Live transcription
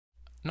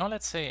Now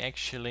let's say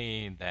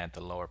actually that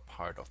the lower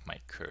part of my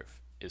curve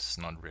is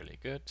not really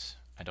good.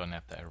 I don't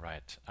have the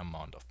right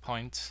amount of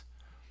points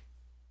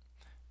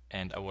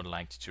and I would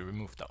like to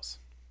remove those.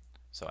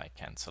 So I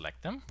can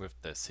select them with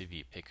the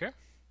CV picker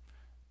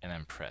and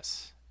then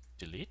press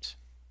delete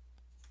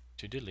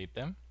to delete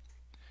them.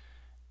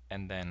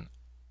 And then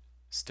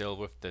still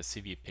with the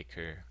CV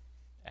picker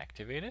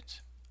activated,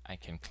 I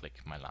can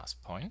click my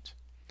last point.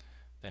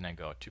 Then I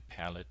go to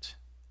palette,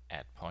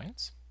 add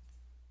points.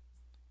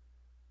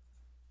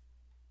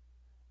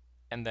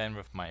 And then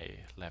with my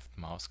left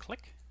mouse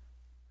click,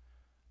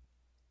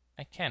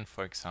 I can,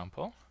 for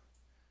example,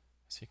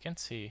 as you can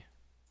see,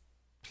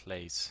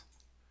 place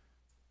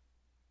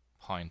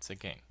points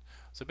again.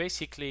 So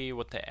basically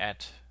what the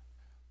add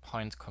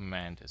point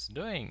command is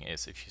doing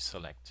is if you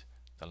select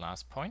the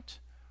last point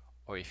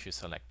or if you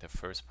select the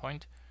first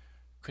point,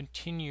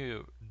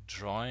 continue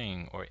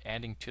drawing or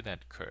adding to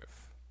that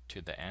curve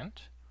to the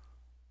end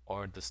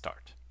or the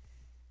start.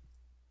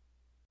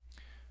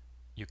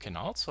 You can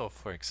also,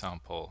 for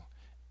example,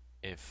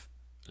 if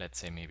let's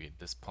say maybe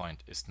this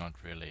point is not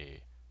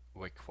really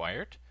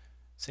required,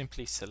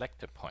 simply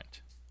select a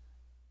point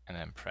and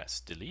then press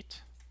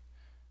delete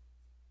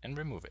and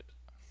remove it.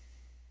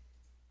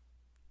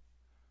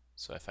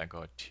 So if I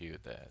go to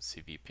the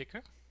CV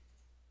picker,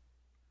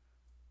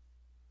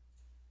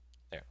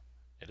 there,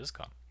 it is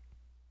gone.